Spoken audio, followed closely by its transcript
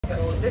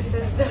This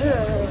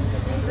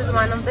is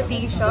one of the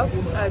tea shop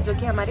जो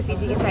कि हमारे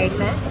पीजी के साइड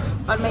में है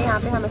और मैं यहाँ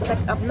पे हमेशा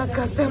अपना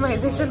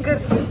कस्टमाइजेशन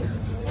करती हूँ।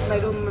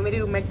 मेरी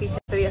रूममेट पीछे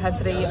से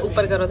हंस रही है,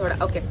 ऊपर करो थोड़ा।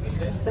 ओके,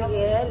 सो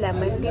ये है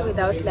lemon tea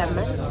without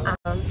lemon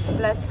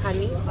plus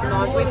Honey,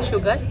 not with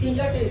sugar,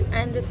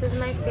 and this is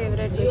my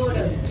favourite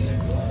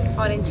biscuit,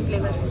 orange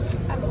flavour.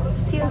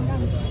 Cheers.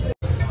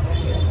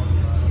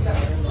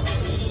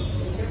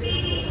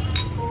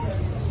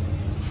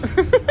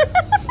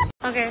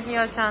 Okay,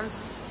 your chance.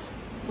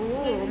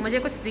 ओह, मुझे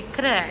कुछ दिख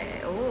रहा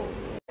है। ओह,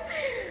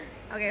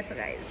 okay, so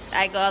guys,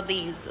 I got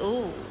these.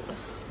 ओह,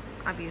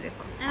 अभी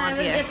देखो, I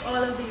will get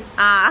all of these.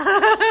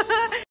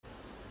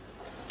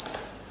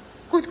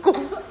 कुछ को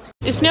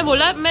इसने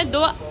बोला मैं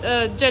 2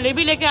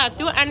 जलेबी लेके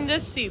आती हूँ एंड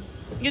जस्ट सी,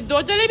 ये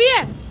 2 जलेबी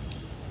है।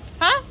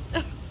 हाँ,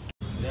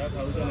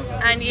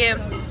 एंड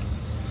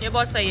ये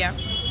बहुत सही है।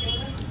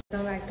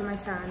 Welcome back to my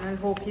channel.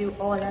 Hope you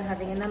all are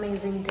having an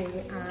amazing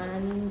day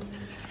and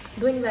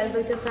doing well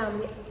with your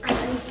family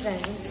and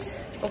friends.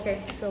 Okay,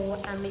 so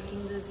I'm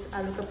making this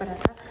aloo ka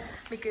paratha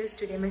because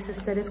today my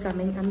sister is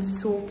coming. I'm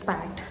so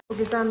packed.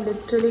 Okay, so I'm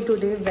literally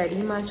today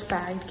very much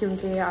packed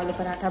क्योंकि आलू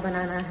पराठा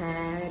बनाना है,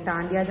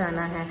 डांडिया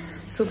जाना है।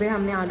 सुबह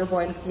हमने आलू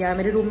boil किया,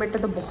 मेरे रूममेट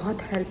ने तो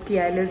बहुत हेल्प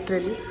किया है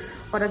लिटरली,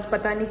 और आज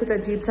पता नहीं कुछ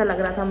अजीब सा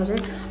लग रहा था मुझे,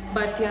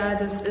 बट या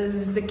this is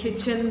the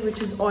kitchen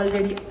which is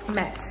already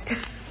maxed.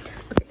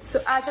 सो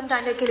आज हम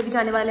डांडिया के लिए भी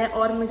जाने वाले हैं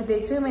और मुझे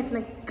देख रही हूँ मैं इतनी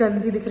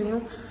गंदी दिख रही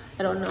हूँ।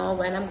 I don't know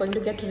when I am going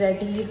to get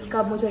ready,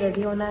 कब मुझे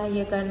रेडी होना है,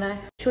 ये करना है।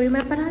 शो यू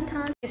मैं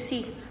पराठा, सी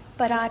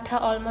पराठा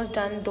ऑलमोस्ट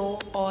डन 2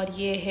 और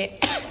ये है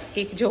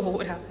एक जो हो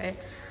रहा है,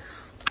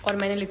 और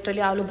मैंने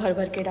लिटरली आलू भर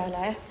भर के डाला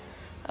है,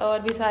 और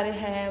भी सारे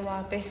हैं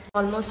वहाँ पे।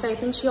 Almost I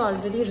think she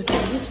already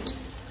reached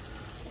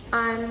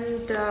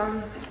and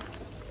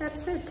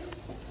that's it.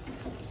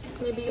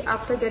 May be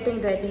after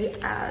getting ready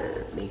I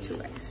will meet you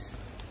guys.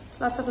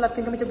 Lots of love,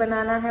 क्योंकि मुझे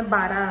बनाना है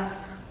 12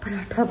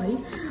 पराठा, भाई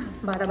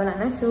 12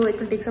 बनाना है, so it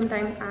will take some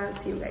time. I will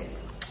see you guys.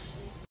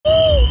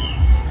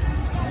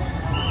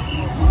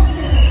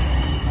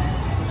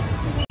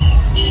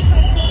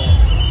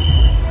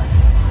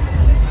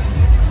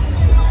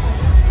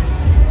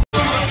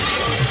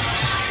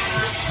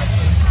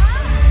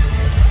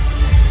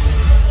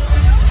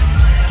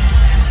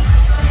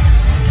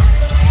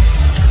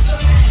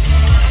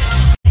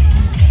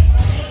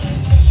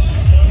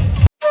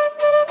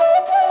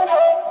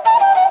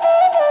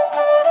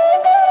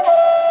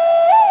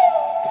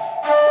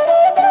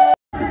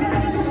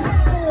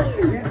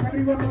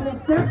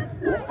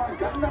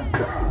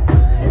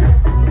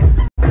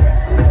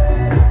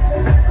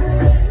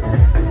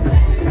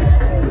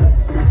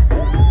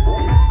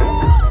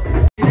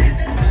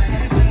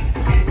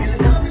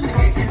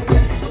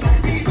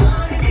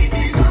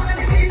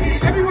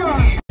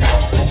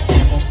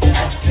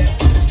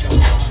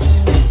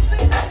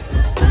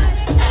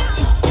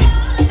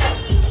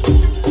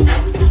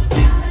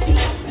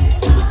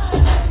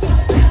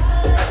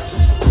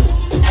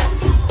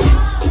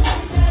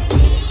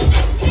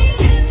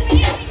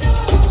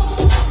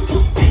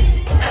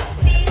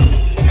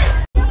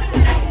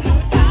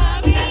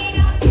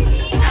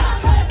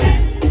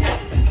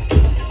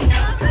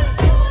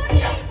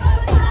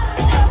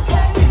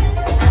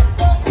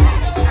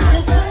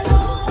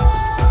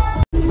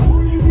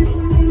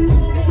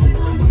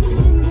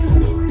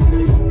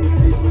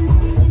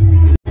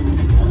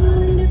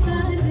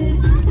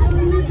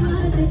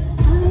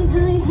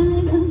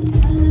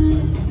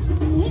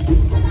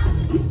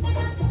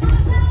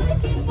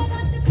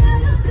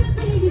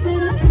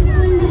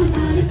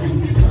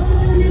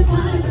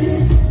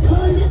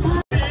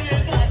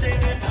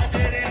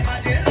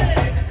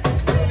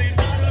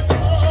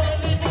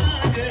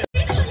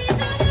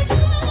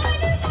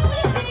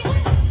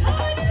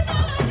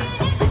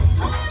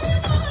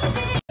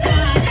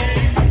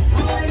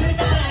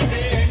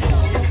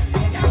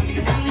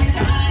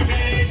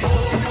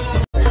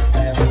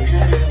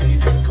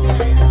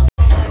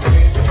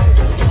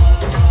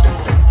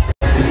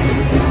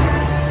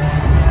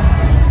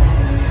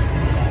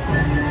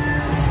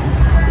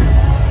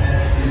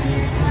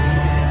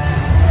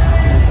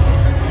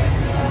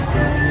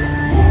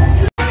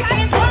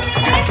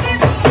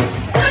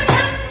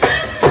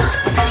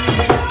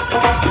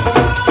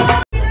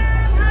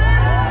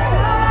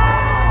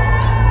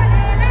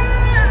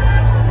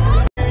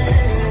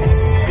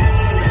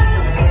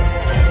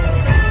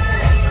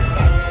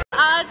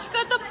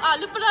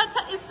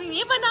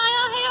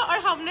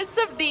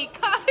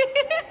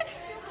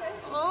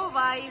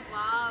 भाई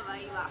वाह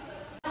भाई वाह।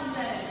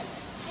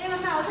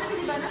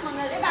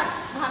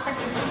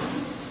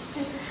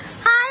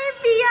 हाय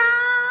पिया,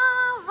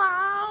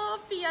 वाह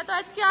पिया तो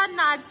आज क्या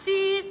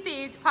नाची,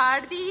 स्टेज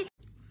फाड़ दी।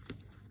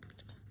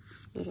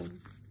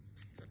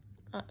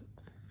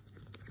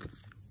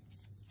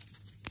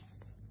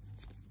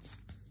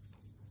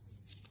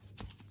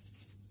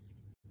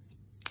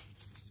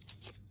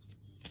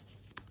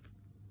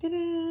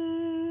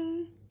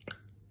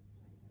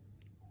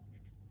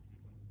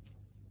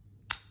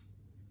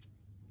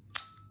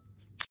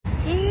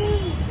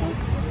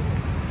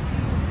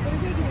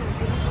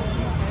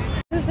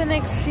 the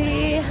next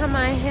day हम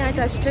आए हैं, आज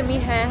अष्टमी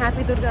है.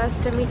 Happy Durga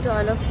Ashtami to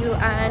all of you.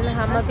 And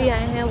हम अभी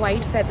आए हैं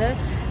white feather.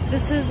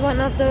 This is one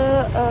of the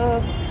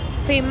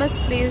famous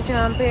place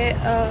जहाँ पे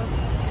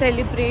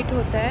सेलिब्रेट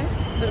होता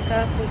है Durga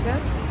Puja.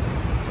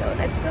 So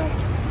let's go.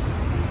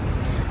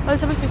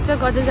 Also my sister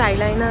got this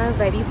eyeliner,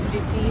 very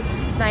pretty,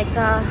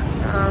 Nykaa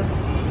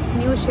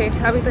new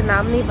shade. अभी तो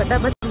नाम नहीं पता,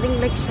 but something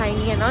like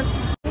shiny and all.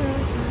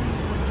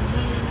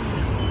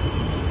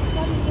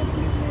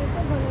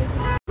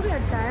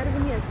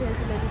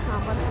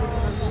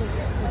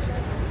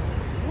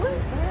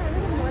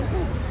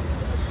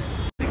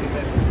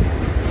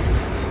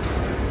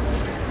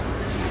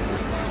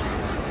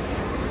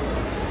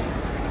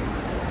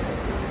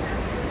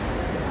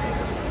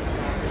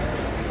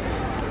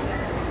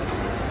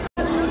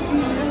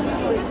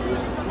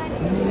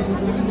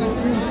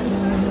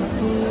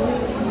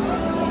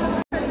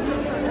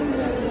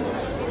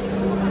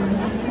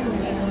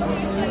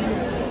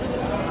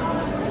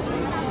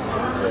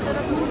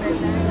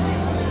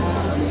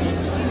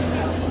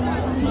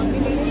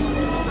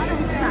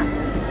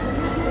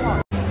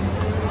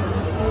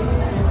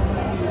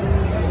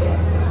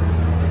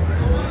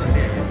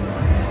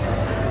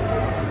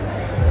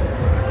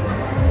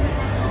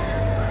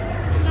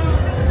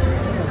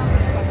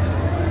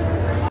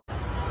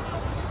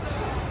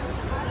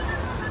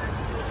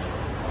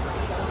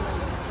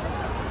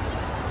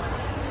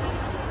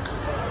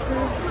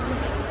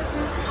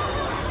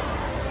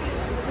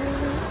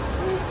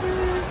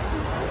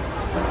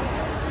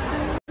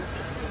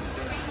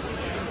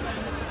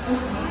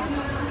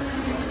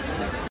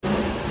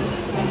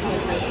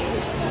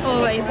 ओ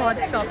भाई बहुत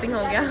शॉपिंग हो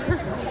गया.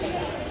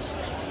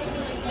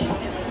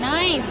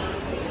 Nice.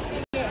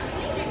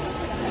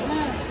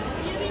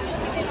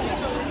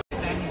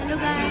 Hello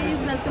guys,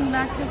 welcome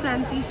back to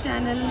फ्रांसी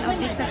channel. आप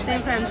देख सकते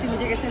हैं फ्रांसी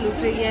मुझे कैसे लूट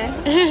रही है.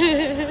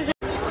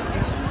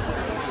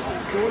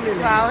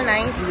 Wow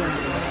nice.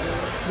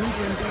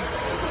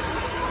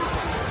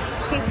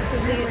 Chic for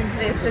the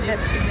bracelet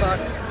that she got.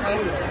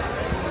 Nice.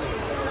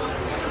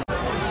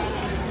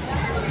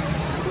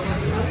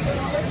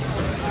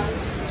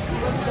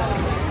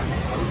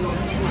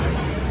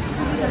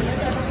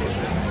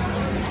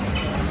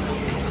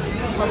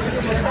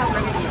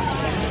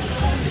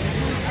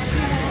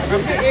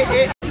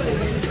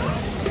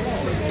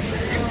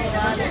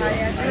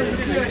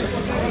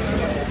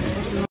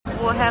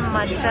 वो है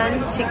मटन,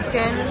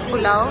 चिकन,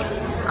 पुलाव,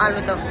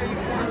 आलू दम.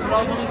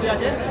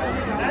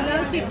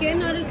 पुलाव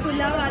चिकन और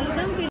पुलाव आलू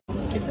दम.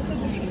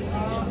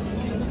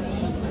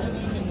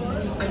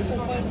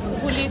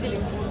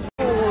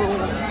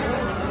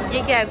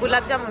 ये क्या है?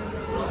 गुलाब जामुन,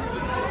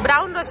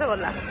 ब्राउन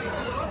रसगुल्ला.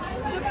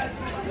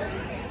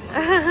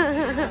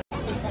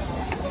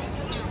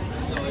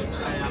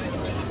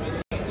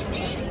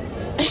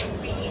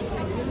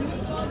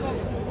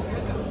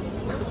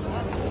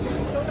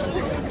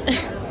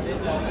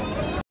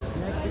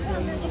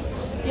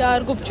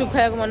 यार गुपचुप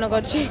खाया मन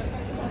करछि.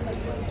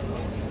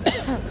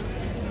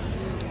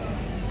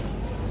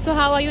 So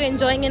how are you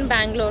enjoying in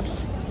Bangalore?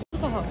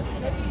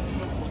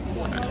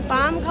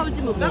 Palm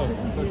खाऊची मुका.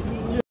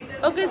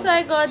 Okay, so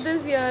I got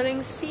this earring.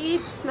 See,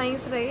 it's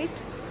nice,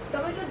 right?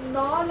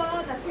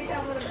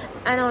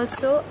 And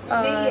also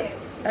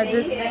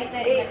this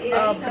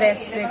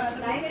bracelet.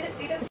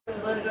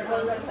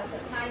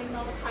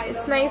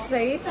 It's nice,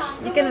 right?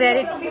 You can wear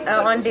it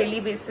on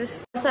daily basis.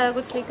 सारा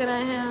कुछ लेकर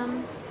आए हैं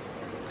हम.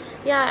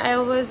 Yeah, I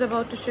was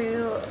about to show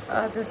you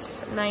this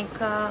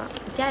Nykaa.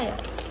 क्या है?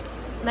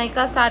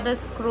 Nykaa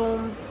Stardust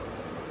Chrome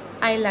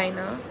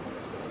eyeliner,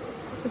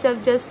 which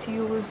I've just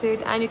used it,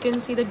 and you can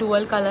see the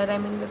dual color. I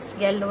mean this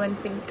yellow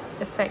and pink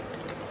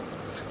effect.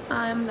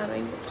 I am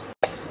loving it.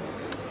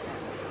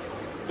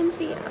 And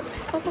see,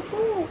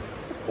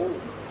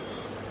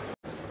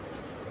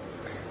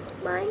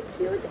 my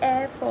cute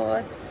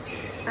AirPods,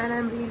 and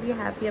I'm really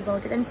happy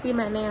about it. And see,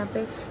 मैंने यहाँ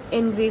पे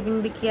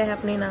engraving भी किया है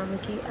अपने नाम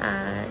की.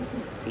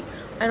 And see,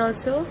 and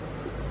also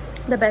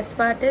the best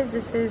part is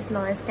this is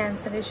noise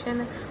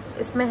cancellation.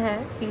 इसमें है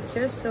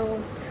feature, so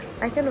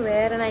I can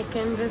wear and I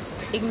can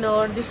just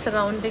ignore the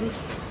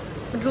surroundings.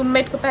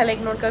 Roommate को पहले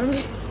ignore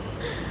करूँगी.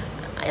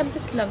 I am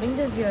just loving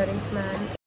these earrings, man.